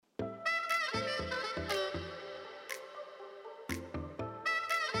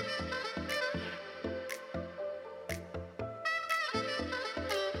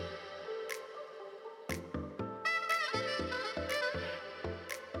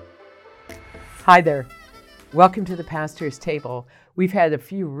Hi there. Welcome to the Pastor's Table. We've had a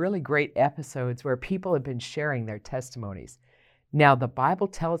few really great episodes where people have been sharing their testimonies. Now, the Bible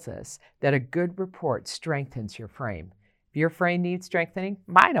tells us that a good report strengthens your frame. If your frame needs strengthening,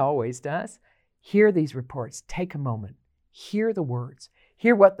 mine always does. Hear these reports. Take a moment. Hear the words.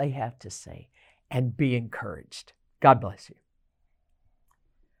 Hear what they have to say and be encouraged. God bless you.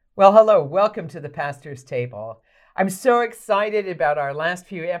 Well, hello. Welcome to the Pastor's Table. I'm so excited about our last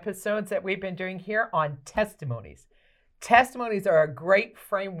few episodes that we've been doing here on testimonies. Testimonies are a great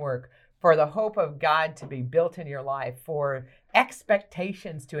framework for the hope of God to be built in your life, for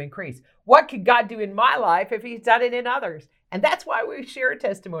expectations to increase. What could God do in my life if He's done it in others? And that's why we share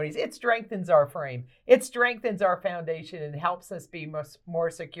testimonies. It strengthens our frame. It strengthens our foundation and helps us be more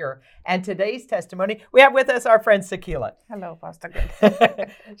secure. And today's testimony, we have with us our friend Sakila. Hello, Pastor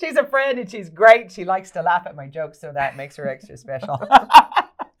Good. She's a friend and she's great. She likes to laugh at my jokes, so that makes her extra special.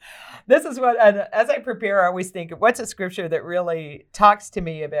 This is what, and as I prepare, I always think, what's a scripture that really talks to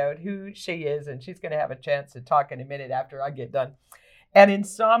me about who she is? And she's going to have a chance to talk in a minute after I get done. And in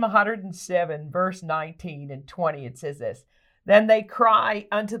Psalm 107, verse 19 and 20, it says this: "Then they cry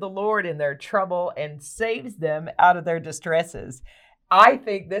unto the Lord in their trouble and saves them out of their distresses." I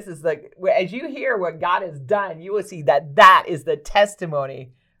think this is as you hear what God has done, you will see that is the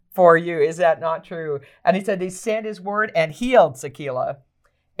testimony for you. Is that not true? And he said he sent his word and healed Sakila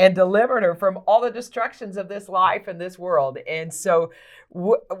and delivered her from all the destructions of this life and this world. And so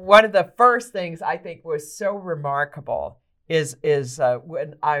one of the first things I think was so remarkable is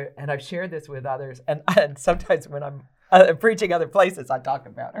when I've shared this with others, and sometimes when I'm preaching other places, I talk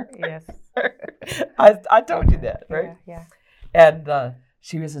about her. Yes. I told you that, right? Yeah. And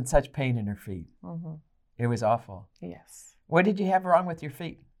she was in such pain in her feet. Mm-hmm. It was awful. Yes. What did you have wrong with your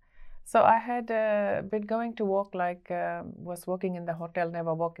feet? So I had been going to work, was working in the hotel,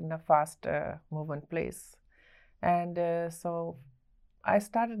 never worked in a fast movement place. And so I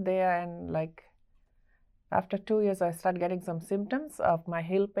started there, and after 2 years, I started getting some symptoms of my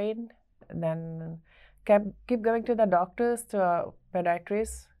heel pain. And then keep going to the doctors, to a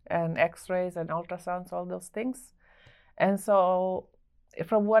podiatrist, and x-rays and ultrasounds, all those things. And so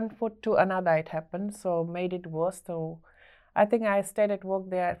from one foot to another it happened, so made it worse. So I think I stayed at work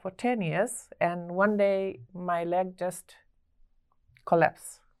there for 10 years, and one day my leg just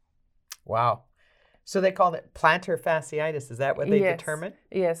collapsed. Wow. So they called it plantar fasciitis. Is that what they determined?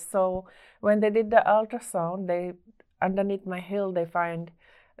 Yes. So when they did the ultrasound, underneath my heel, they find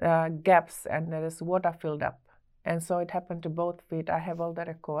gaps, and there is water filled up. And so it happened to both feet. I have all the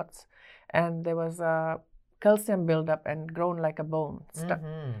records. And there was a calcium buildup and grown like a bone stuck.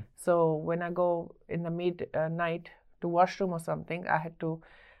 Mm-hmm. So when I go in the midnight to washroom or something, I had to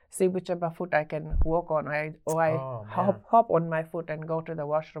see whichever foot I can walk on, I hop on my foot and go to the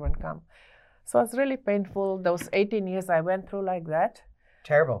washroom and come. So it's really painful. Those 18 years I went through like that.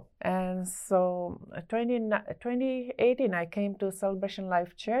 Terrible. And so 2018 I came to Celebration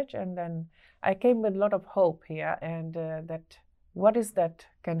Life Church, and then I came with a lot of hope here, and that what is that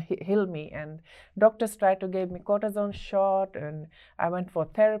can heal me. And doctors tried to give me cortisone shot, and I went for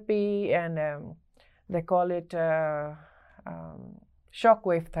therapy, and they call it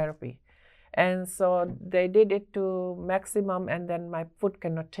shockwave therapy. And so they did it to maximum, and then my foot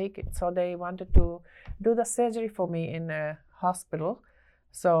cannot take it. So they wanted to do the surgery for me in a hospital.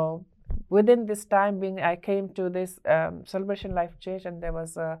 So within this time being, I came to this Celebration Life Church, and there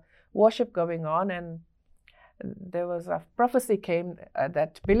was a worship going on, and there was a prophecy came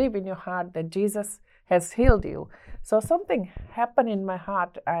that believe in your heart that Jesus has healed you. So something happened in my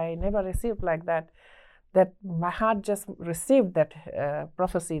heart I never received like that my heart just received that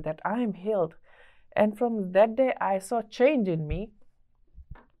prophecy that I am healed. And from that day, I saw change in me.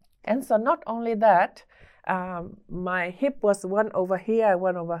 And so not only that, my hip was one over here,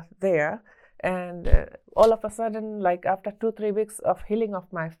 one over there. And all of a sudden, after 2-3 weeks of healing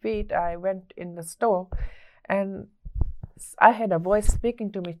of my feet, I went in the store, and I had a voice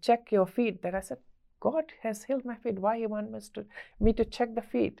speaking to me, check your feet. Then I said, God has healed my feet. Why He wants me to check the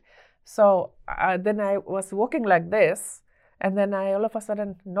feet? So then I was walking like this, and then I all of a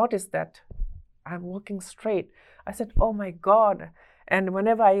sudden noticed that I'm walking straight. I said, oh my God. And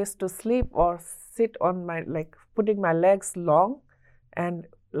whenever I used to sleep or sit on putting my legs long, and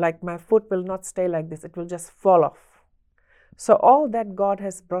my foot will not stay like this, it will just fall off. So all that God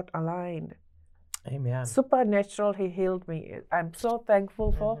has brought aligned. Amen. Supernatural, He healed me. I'm so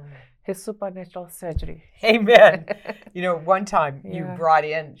thankful for His supernatural surgery. Amen. One time she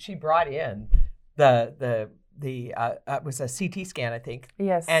brought in the it was a CT scan, I think.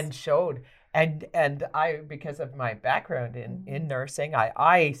 Yes. And showed, And I, because of my background in nursing,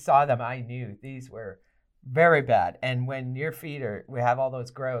 I saw them. I knew these were very bad. And when your feet we have all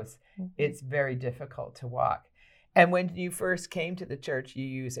those growths, it's very difficult to walk. And when you first came to the church, you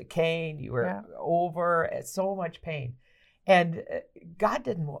use a cane. You were over so much pain, and God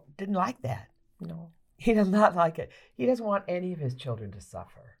didn't like that. No, He does not like it. He doesn't want any of his children to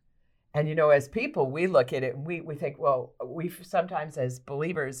suffer. And as people, we look at it and we think, well, we sometimes as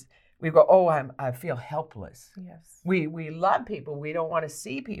believers, we go, oh, I feel helpless. yes, We love people. We don't want to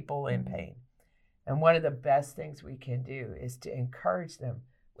see people in pain. And one of the best things we can do is to encourage them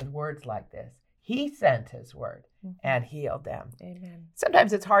with words like this. He sent his word and healed them. Amen.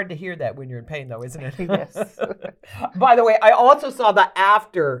 Sometimes it's hard to hear that when you're in pain, though, isn't it? Yes. By the way, I also saw the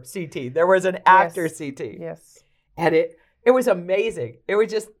after CT. There was an after CT. Yes. And it was amazing. It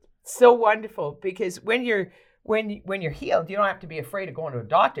was just so wonderful, because when you're healed, you don't have to be afraid of going to a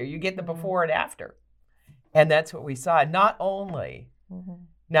doctor. You get the before and after. And that's what we saw. Not only,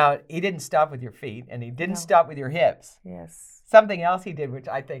 now he didn't stop with your feet, and he didn't stop with your hips. Yes. Something else he did, which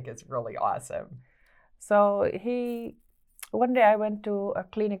I think is really awesome. So one day I went to a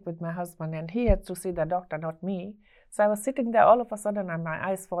clinic with my husband, and he had to see the doctor, not me. So I was sitting there, all of a sudden, and my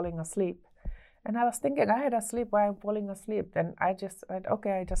eyes falling asleep. And I was thinking, I had a sleep, why I'm falling asleep? Then I just said,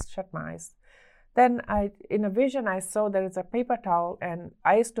 okay, I just shut my eyes. Then in a vision, I saw there is a paper towel, and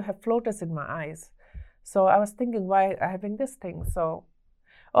I used to have floaters in my eyes. So I was thinking, why am I having this thing? So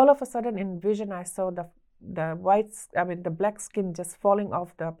all of a sudden in vision, I saw the black skin just falling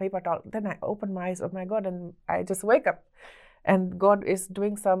off the paper towel. Then I opened my eyes, oh my God, and I just wake up. And God is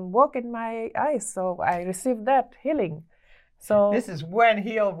doing some work in my eyes. So I received that healing. So this is one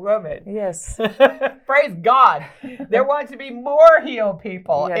healed woman. Yes. Praise God. There wants to be more healed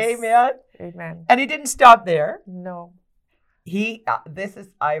people. Yes. Amen. Amen. And he didn't stop there. No.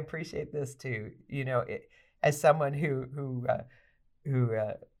 I appreciate this too. As someone who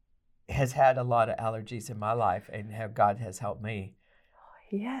has had a lot of allergies in my life, and how God has helped me.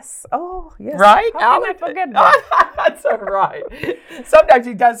 Yes. Oh, yes. Right? How can I forget that? That's all right. Sometimes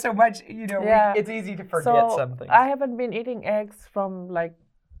he does so much, it's easy to forget something. I haven't been eating eggs from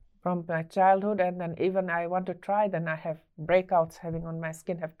my childhood, and then even I want to try, then I have breakouts having on my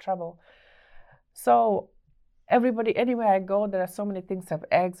skin, have trouble. So everybody, anywhere I go, there are so many things have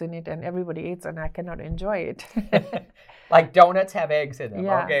eggs in it, and everybody eats, and I cannot enjoy it. Like donuts have eggs in them,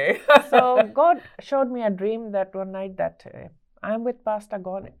 okay? So God showed me a dream that one night that I'm with Pastor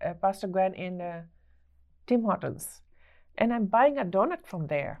Gwen in Tim Hortons, and I'm buying a donut from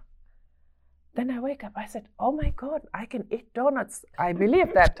there. Then I wake up, I said, oh my God, I can eat donuts. I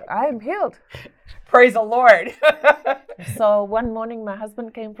believe that I am healed. Praise the Lord. So one morning my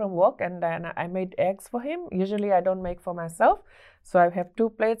husband came from work, and then I made eggs for him. Usually I don't make for myself. So I have two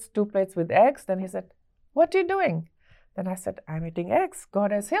plates with eggs. Then he said, what are you doing? Then I said, I'm eating eggs.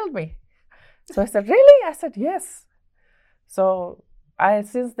 God has healed me. So I said, really? I said, yes. So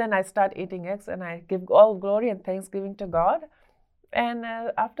since then I start eating eggs, and I give all glory and thanksgiving to God. And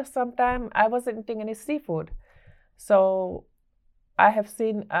after some time, I wasn't eating any seafood. So I have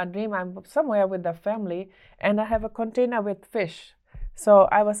seen a dream. I'm somewhere with the family, and I have a container with fish. So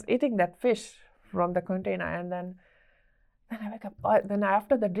I was eating that fish from the container, and then I wake up. Then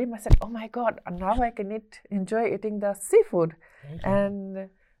after the dream, I said, oh my God, now I can enjoy eating the seafood. And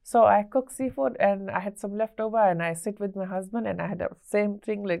so I cook seafood, and I had some leftover, and I sit with my husband, and I had the same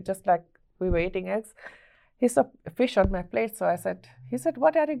thing, just like we were eating eggs. He saw fish on my plate, so he said,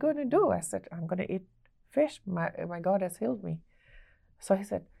 what are you going to do? I said, I'm going to eat fish. My God has healed me. So he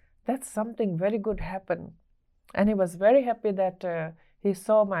said, that's something very good happened. And he was very happy that he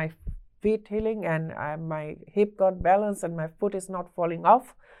saw my feet healing, and my hip got balanced, and my foot is not falling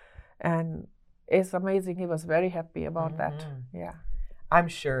off. And it's amazing. He was very happy about that. Yeah. I'm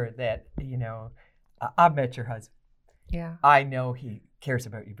sure that, I've met your husband. Yeah. I know he cares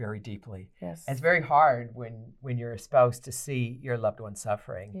about you very deeply. Yes. It's very hard when you're a spouse to see your loved one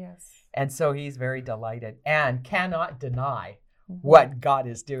suffering. Yes. And so he's very delighted and cannot deny what God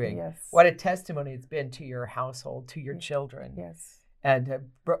is doing. Yes. What a testimony it's been to your household, to your children. Yes. And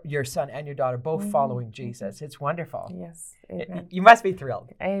your son and your daughter both following Jesus. It's wonderful. Yes. Amen. You must be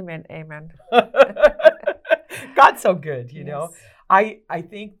thrilled. Amen. Amen. God's so good, know. Yes. I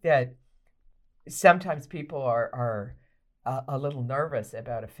think that sometimes people are a little nervous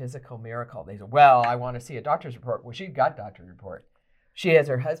about a physical miracle. They say, well, I want to see a doctor's report. Well, she got doctor's report. She has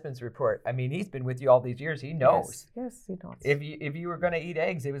her husband's report. I mean, he's been with you all these years. He knows. Yes, he knows. If you were going to eat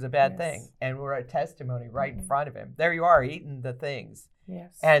eggs, it was a bad thing. And we're a testimony right in front of him. There you are, eating the things.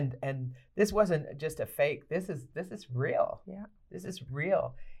 Yes. And this wasn't just a fake. This is real. Yeah. This is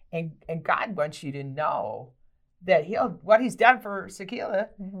real. And God wants you to know that what he's done for Sakila,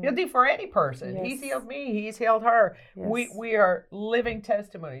 he'll do for any person. Yes. He's healed me. He's healed her. Yes. We are living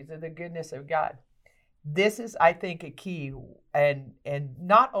testimonies of the goodness of God. This is, I think, a key. And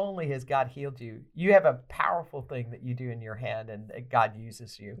not only has God healed you, you have a powerful thing that you do in your hand, and that God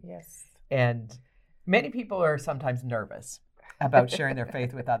uses you. Yes. And many people are sometimes nervous about sharing their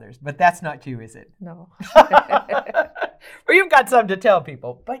faith with others, but that's not you, is it? No. Or you've got something to tell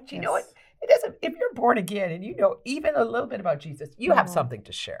people. But you know what? Yes. It doesn't. If you're born again and you know even a little bit about Jesus, you have something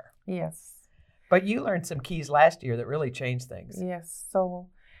to share. Yes. But you learned some keys last year that really changed things. Yes. So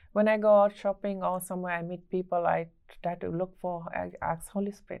when I go out shopping or somewhere, I meet people, I try to look for, I ask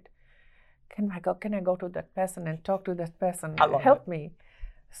Holy Spirit, can I go to that person and talk to that person? Help me.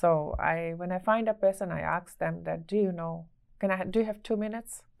 So when I find a person, I ask them that, do you have 2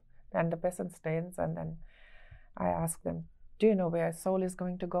 minutes? Then the person stands, and then I ask them, do you know where a soul is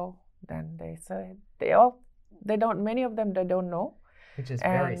going to go? Then they say, many of them, they don't know. Which is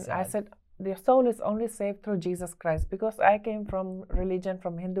very and sad. I said, the soul is only saved through Jesus Christ, because I came from religion,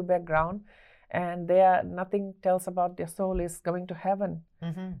 from Hindu background, and nothing tells about their soul is going to heaven.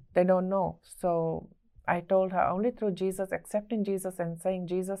 They don't know. So I told her, only through Jesus, accepting Jesus and saying,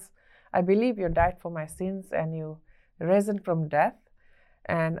 Jesus, I believe you died for my sins and you risen from death,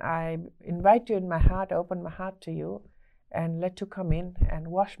 and I invite you in my heart, I open my heart to you, and let you come in and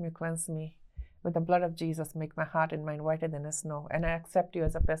wash me, cleanse me with the blood of Jesus, make my heart and mind whiter than the snow, and I accept you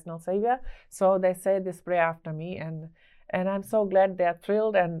as a personal Savior. So they say this prayer after me, and I'm so glad they're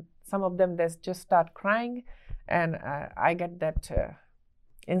thrilled, and some of them, they just start crying, and I get that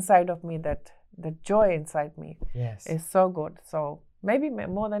inside of me, that the joy inside me is so good. So maybe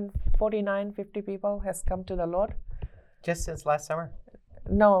more than 50 people has come to the Lord. Just since last summer?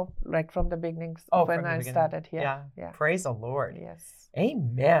 No, like from the beginning, when I started here. Yeah. Praise the Lord. Yes.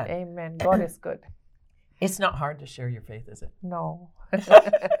 Amen. Amen. God is good. It's not hard to share your faith, is it? No.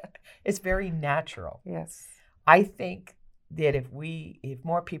 It's very natural. Yes. I think that if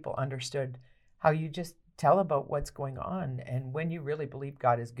more people understood how you just tell about what's going on, and when you really believe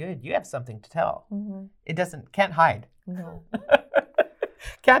God is good, you have something to tell. It can't hide. No.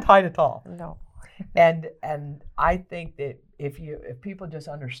 Can't hide at all. No. And I think that if people just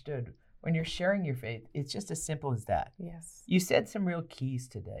understood, when you're sharing your faith, it's just as simple as that. Yes. You said some real keys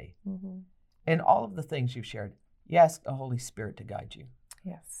today. And all of the things you've shared, you asked the Holy Spirit to guide you.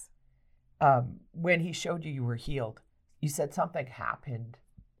 Yes. When he showed you were healed, you said something happened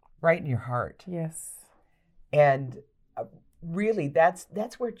right in your heart. Yes. And really, that's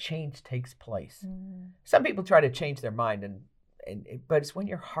where change takes place. Some people try to change their mind, but it's when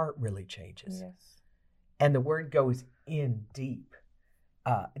your heart really changes. Yes. And the word goes in deep.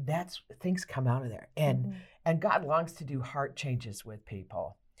 That's things come out of there. And God longs to do heart changes with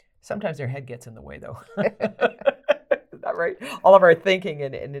people. Sometimes their head gets in the way, though. Is that right? All of our thinking,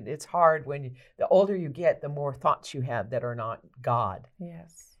 and it's hard when the older you get, the more thoughts you have that are not God.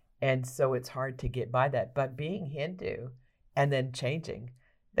 Yes. And so it's hard to get by that. But being Hindu and then changing,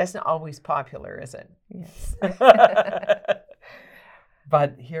 that's not always popular, is it? Yes.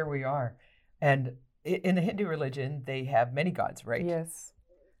 But here we are. And in the Hindu religion, they have many gods, right? Yes.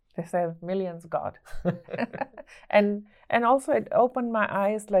 They say millions God. and also it opened my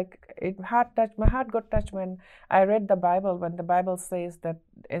eyes, like my heart got touched when I read the Bible, when the Bible says that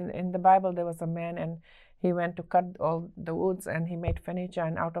in the Bible there was a man, and he went to cut all the woods and he made furniture,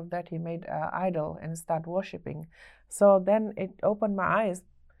 and out of that he made an idol and started worshiping. So then it opened my eyes.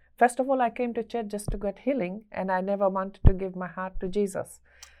 First of all, I came to church just to get healing, and I never wanted to give my heart to Jesus.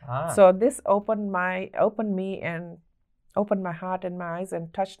 So this opened my heart and my eyes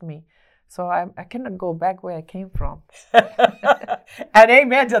and touched me. So I cannot go back where I came from. And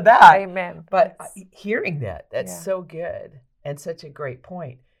amen to that. Amen. But hearing that's so good and such a great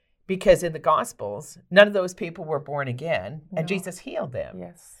point. Because in the Gospels, none of those people were born again, and Jesus healed them.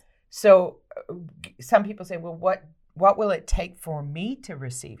 Yes. So some people say, well, what will it take for me to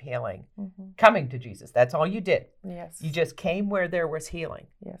receive healing? Coming to Jesus. That's all you did. Yes. You just came where there was healing.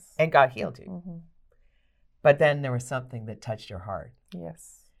 Yes. And God healed you. But then there was something that touched your heart.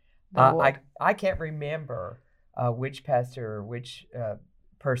 Yes. I can't remember which pastor or which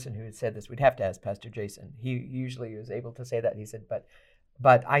person who had said this. We'd have to ask Pastor Jason. He usually was able to say that. He said,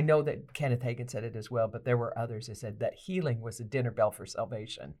 but I know that Kenneth Hagin said it as well, but there were others who said that healing was a dinner bell for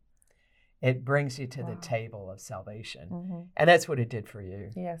salvation. It brings you to the table of salvation. And that's what it did for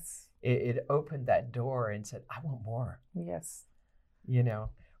you. Yes. It opened that door and said, I want more. Yes. You know,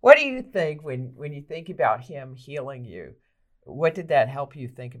 what do you think when you think about him healing you? What did that help you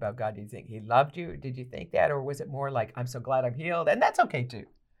think about God? Do you think he loved you? Did you think that? Or was it more like, I'm so glad I'm healed? And that's okay too.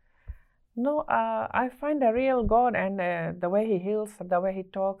 No, I find a real God, and the way He heals, the way He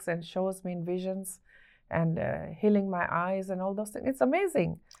talks and shows me in visions, and healing my eyes and all those things. It's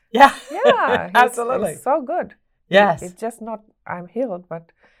amazing. Yeah. Yeah, Absolutely. He's so good. Yes. It's just not I'm healed,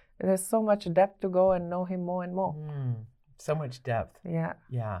 but there's so much depth to go and know Him more and more. So much depth. Yeah.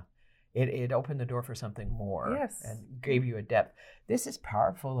 Yeah. It opened the door for something more. Yes. And gave you a depth. This is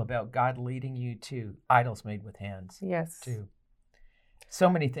powerful about God leading you to idols made with hands. Yes. Too. So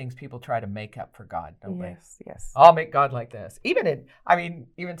many things people try to make up for God, don't they? Yes. I'll make God like this. Even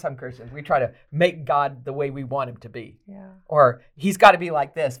some Christians, we try to make God the way we want him to be. Yeah. Or he's got to be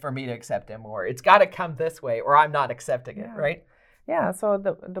like this for me to accept him, or it's got to come this way, or I'm not accepting it, right? Yeah, so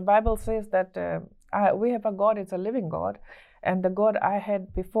the Bible says that we have a God, it's a living God. And the God I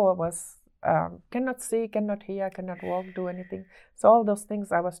had before was cannot see, cannot hear, cannot walk, do anything. So all those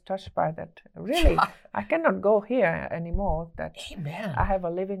things I was touched by that. Really, I cannot go here anymore. That Amen. I have a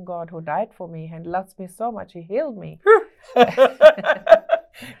living God who died for me and loves me so much. He healed me.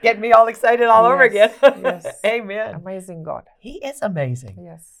 Get me all excited all over again. Yes. Amen. Amazing God. He is amazing.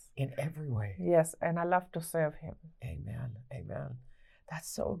 Yes. In every way. Yes, and I love to serve him. Amen. Amen. That's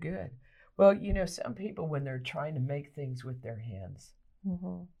so good. Well, some people, when they're trying to make things with their hands,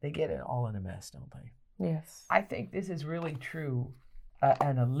 they get it all in a mess, don't they? Yes. I think this is really true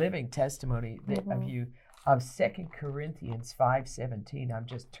and a living testimony of you of 2 Corinthians 5:17. I'm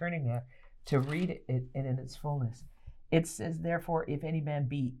just turning there to read it in its fullness. It says, therefore, if any man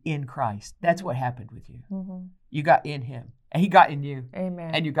be in Christ, that's what happened with you. You got in him, and he got in you.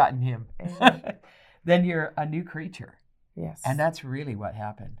 Amen. And you got in him. Amen. Then you're a new creature. Yes. And that's really what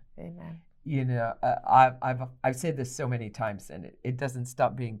happened. Amen. I've said this so many times, and it doesn't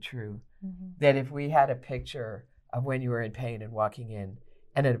stop being true, that if we had a picture of when you were in pain and walking in,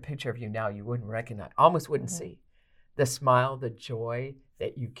 and then a picture of you now, you wouldn't recognize, almost wouldn't see the smile, the joy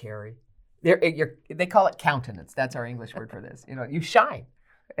that you carry. They call it countenance. That's our English word for this. You shine.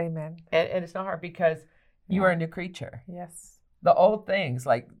 Amen. And it's not hard because you are a new creature. Yes. The old things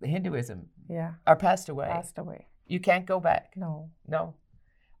like Hinduism are passed away. Passed away. You can't go back. No.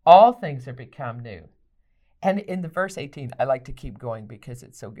 All things have become new. And in the verse 18, I like to keep going because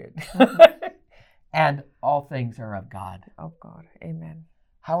it's so good. And all things are of God. Of God. Amen.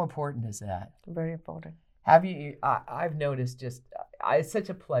 How important is that? Very important. I've noticed it's such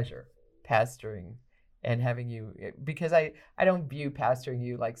a pleasure pastoring and having you, because I don't view pastoring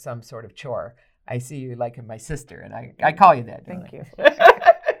you like some sort of chore. I see you like my sister, and I call you that. Thank you.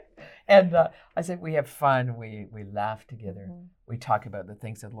 And I said we have fun, we laugh together, we talk about the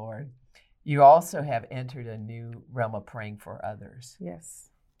things of the Lord. You also have entered a new realm of praying for others. Yes.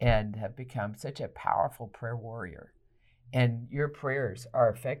 And have become such a powerful prayer warrior. And your prayers are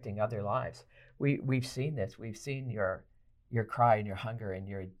affecting other lives. We've seen this. We've seen your cry and your hunger and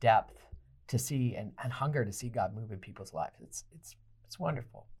your depth to see and hunger to see God move in people's lives. It's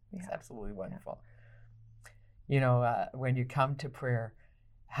wonderful. It's absolutely wonderful. When you come to prayer,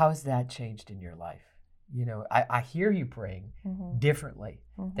 how has that changed in your life? I hear you praying differently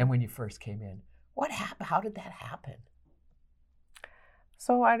than when you first came in. What happened? How did that happen?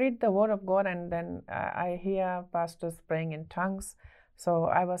 So I read the Word of God, and then I hear pastors praying in tongues. So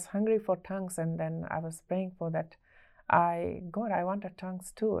I was hungry for tongues, and then I was praying for that. I wanted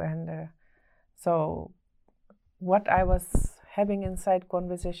tongues too. And so what I was having inside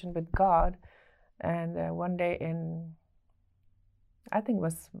conversation with God, and one day I think it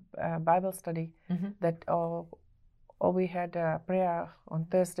was Bible study, that we had a prayer on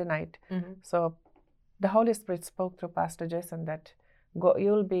Thursday night. So the Holy Spirit spoke through Pastor Jason that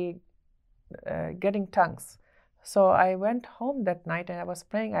you'll be getting tongues. So I went home that night and I was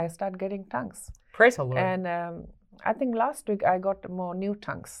praying. I started getting tongues. Praise the Lord. And I think last week I got more new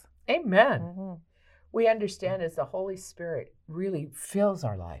tongues. Amen. We understand as the Holy Spirit really fills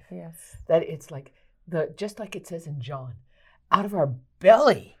our life. Yes. That it's like just like it says in John, out of our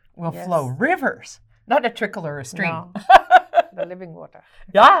belly will flow rivers, not a trickle or a stream. No, the living water.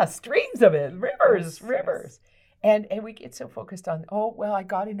 Yeah, streams of it, rivers. Yes. And we get so focused on, I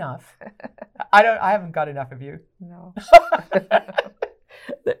got enough. I haven't got enough of you. No.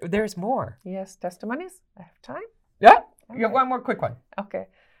 There's more. Yes, testimonies. I have time. Yeah. Okay. You have one more quick one. Okay.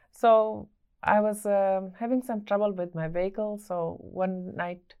 So I was having some trouble with my vehicle. So one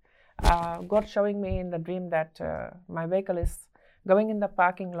night, God showing me in the dream that my vehicle is going in the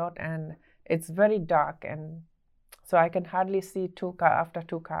parking lot and it's very dark, and so I can hardly see after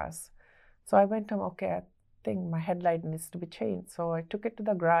two cars. So I went home. Okay, I think my headlight needs to be changed. So I took it to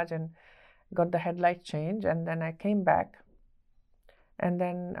the garage and got the headlight changed, and then I came back, and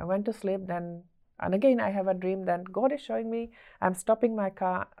then I went to sleep. Then And again, I have a dream that God is showing me I'm stopping my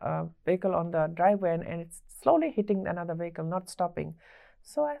vehicle on the driveway, and it's slowly hitting another vehicle, not stopping.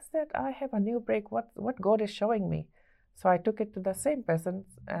 So I said, I have a new brake. What God is showing me? So I took it to the same person,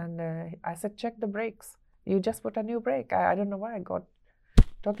 and I said, check the brakes. You just put a new brake. I don't know why I got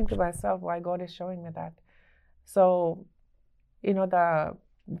talking to myself, why God is showing me that. So, the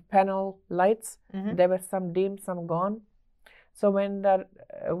panel lights, there were some dim, some gone. So when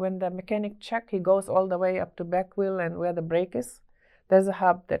the mechanic check, he goes all the way up to back wheel and where the brake is. There's a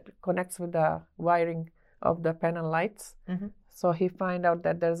hub that connects with the wiring of the panel lights. So he find out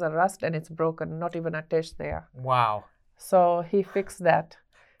that there's a rust and it's broken, not even attached there. Wow. So he fixed that.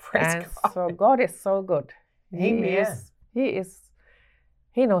 Praise God. So God is so good. Amen.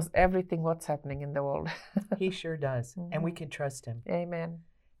 He knows everything what's happening in the world. He sure does. And we can trust him. Amen.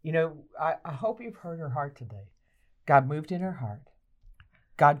 I hope you've heard her heart today. God moved in her heart.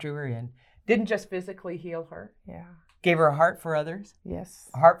 God drew her in. Didn't just physically heal her. Yeah. Gave her a heart for others. Yes.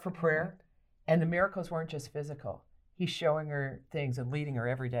 A heart for prayer. And the miracles weren't just physical. He's showing her things and leading her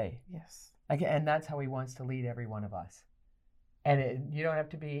every day. Yes. And that's how he wants to lead every one of us. And you don't have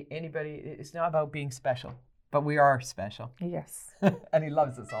to be anybody. It's not about being special, but we are special. Yes. And he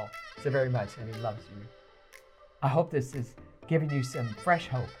loves us all so very much, and he loves you. I hope this is giving you some fresh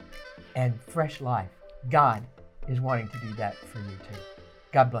hope and fresh life. God is wanting to do that for you too.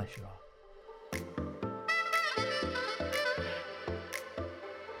 God bless you all.